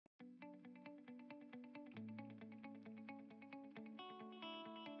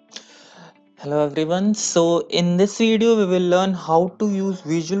Hello everyone. So in this video we will learn how to use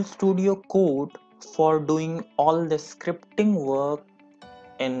Visual Studio Code for doing all the scripting work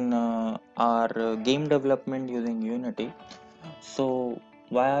in our game development using Unity. So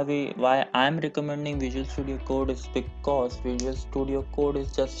why I'm recommending Visual Studio Code is because Visual Studio Code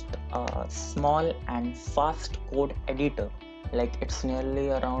is just a small and fast code editor. Like it's nearly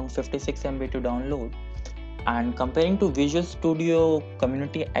around 56 MB to download, and comparing to Visual Studio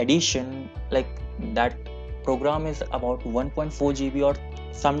Community Edition, like that program is about 1.4 GB, or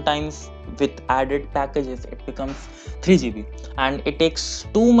sometimes with added packages it becomes 3 GB, and it takes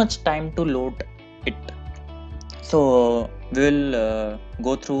too much time to load it. So we'll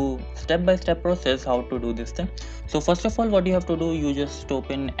go through step by step process how to do this thing. So first of all, what you have to do, you just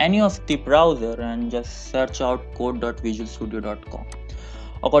open any of the browser and just search out code.visualstudio.com.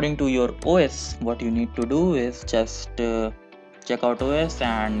 According to your OS, what you need to do is just check out OS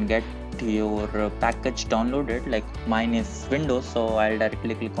and get your package downloaded. Like mine is Windows, so I'll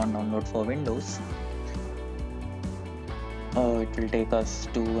directly click on download for Windows. It will take us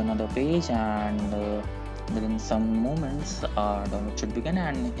to another page, and within some moments our download should begin,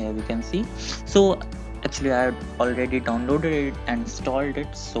 and here we can see. So actually I had already downloaded it and installed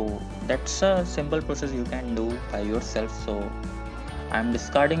it, so that's a simple process you can do by yourself. So I'm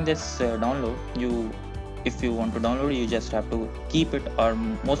discarding this download. If you want to download, you just have to keep it, or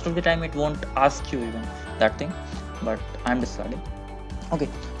most of the time it won't ask you even that thing, but I'm discarding. Okay,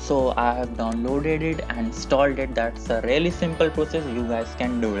 so I have downloaded it and installed it. That's a really simple process. You guys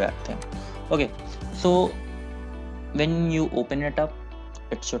can do that thing. Okay, so when you open it up,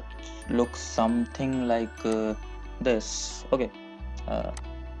 it should look something like this. Okay,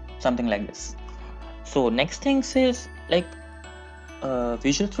 something like this. So next thing is like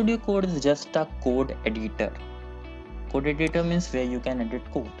Visual Studio Code is just a code editor. Code editor means where you can edit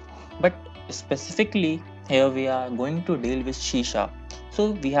code, but specifically here we are going to deal with C#.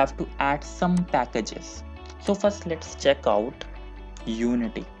 So we have to add some packages. So first let's check out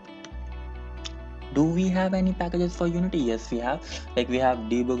Unity. Do we have any packages for Unity? Yes, we have. Like we have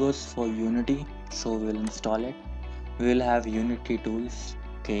debuggers for Unity, so we'll install it. We will have Unity tools.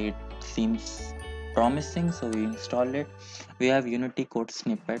 Okay, it seems promising, so we install it. We have Unity code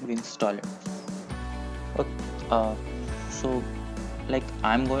snippet, we install it. Okay, so like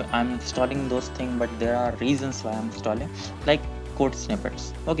I'm installing those things, but there are reasons why I'm installing, like code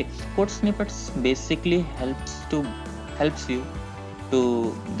snippets. Okay, code snippets basically helps you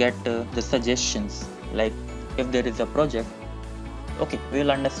to get the suggestions. Like if there is a project, okay,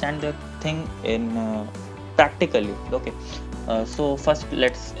 we'll understand the thing in practically. Okay, so first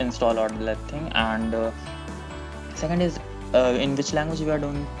let's install all that thing, and second is in which language we are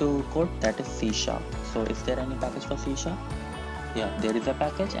going to code, that is C#. So is there any package for C#? Yeah, there is a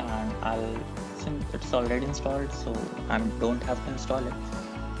package, and it's already installed, so I don't have to install it.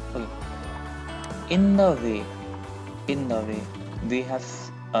 Okay, in the way we have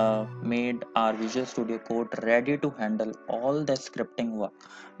made our Visual Studio Code ready to handle all the scripting work,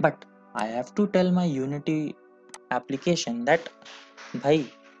 but I have to tell my Unity application that bhai,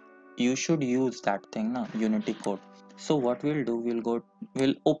 you should use that thing na, Unity code. So what we'll do,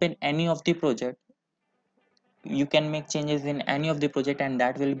 we'll open any of the project. You can make changes in any of the project, and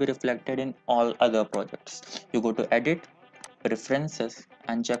that will be reflected in all other projects. You go to edit, preferences,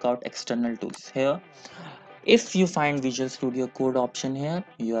 and check out external tools. Here if you find Visual Studio Code option here,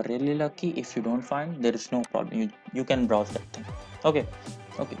 you are really lucky. If you don't find, there is no problem, you can browse that thing. Okay,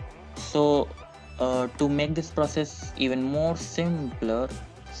 so to make this process even more simpler,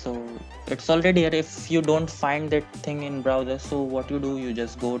 so it's already here. If you don't find that thing in browser, so what you do, you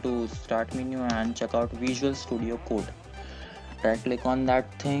just go to start menu and check out Visual Studio Code. Right click on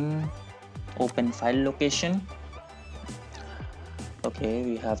that thing, open file location. Okay,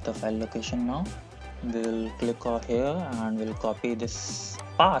 we have the file location now. We'll click on here and we'll copy this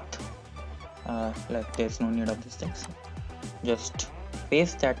path. Like there's no need of this thing, so just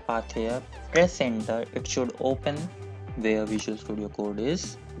paste that path here, press enter. It should open where Visual Studio Code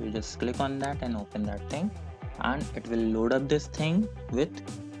is. You just click on that and open that thing, and it will load up this thing with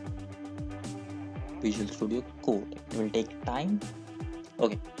Visual Studio Code. It will take time.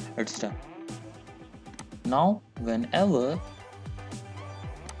 Okay, it's done. Now whenever,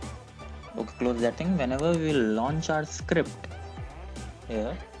 okay, close that thing. Whenever we will launch our script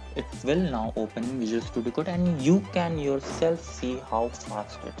here, it will now open Visual Studio Code, and you can yourself see how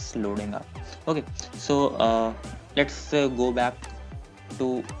fast it's loading up. Okay, so let's go back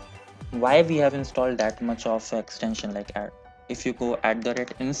to why we have installed that much of extension. Like if you go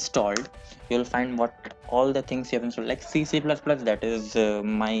 @installed, you'll find what all the things you have installed, like C++. That is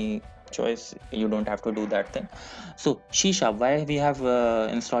my choice, you don't have to do that thing. So C sharp, why we have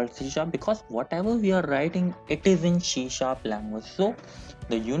installed C sharp? Because whatever we are writing, it is in C sharp language. So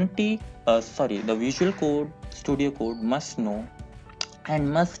the the Visual Code Studio Code must know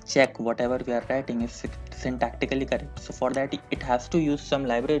and must check whatever we are writing is syntactically correct. So for that it has to use some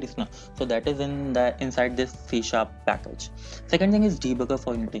libraries now. So that is inside this C sharp package. Second thing is debugger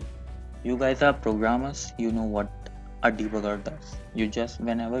for Unity. You guys are programmers, you know what a debugger does. You just,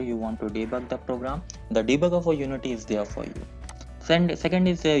 whenever you want to debug the program, the debugger for Unity is there for you. Second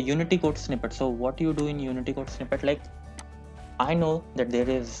is a Unity code snippet. So what you do in Unity code snippet, like I know that there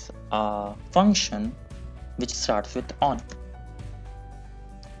is a function which starts with on.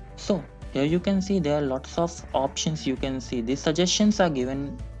 So here you can see there are lots of options. You can see these suggestions are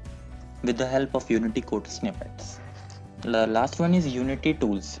given with the help of Unity code snippets. The last one is Unity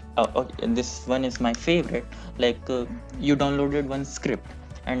tools. Okay, this one is my favorite. Like you downloaded one script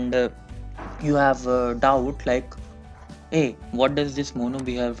and you have a doubt like, hey, what does this mono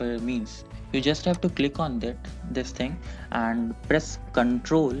behavior means? You just have to click on this thing and press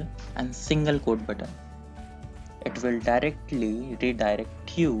Control and single quote button. It will directly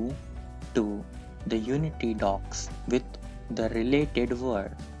redirect you to the Unity docs with the related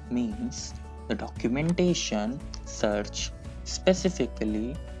word, means the documentation search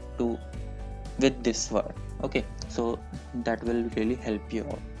specifically with this word. Okay, so that will really help you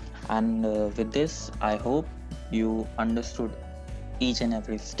out. And with this, I hope you understood each and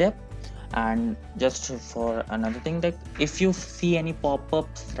every step. And just for another thing, that if you see any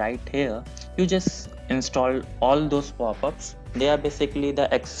pop-ups right here, you just install all those pop-ups. They are basically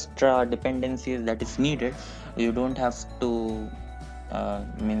the extra dependencies that is needed. You don't have to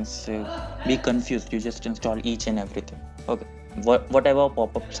be confused. You just install each and everything. Okay, whatever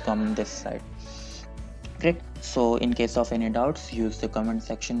pop-ups come this side. Great. So in case of any doubts, use the comment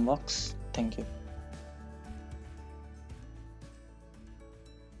section box. Thank you.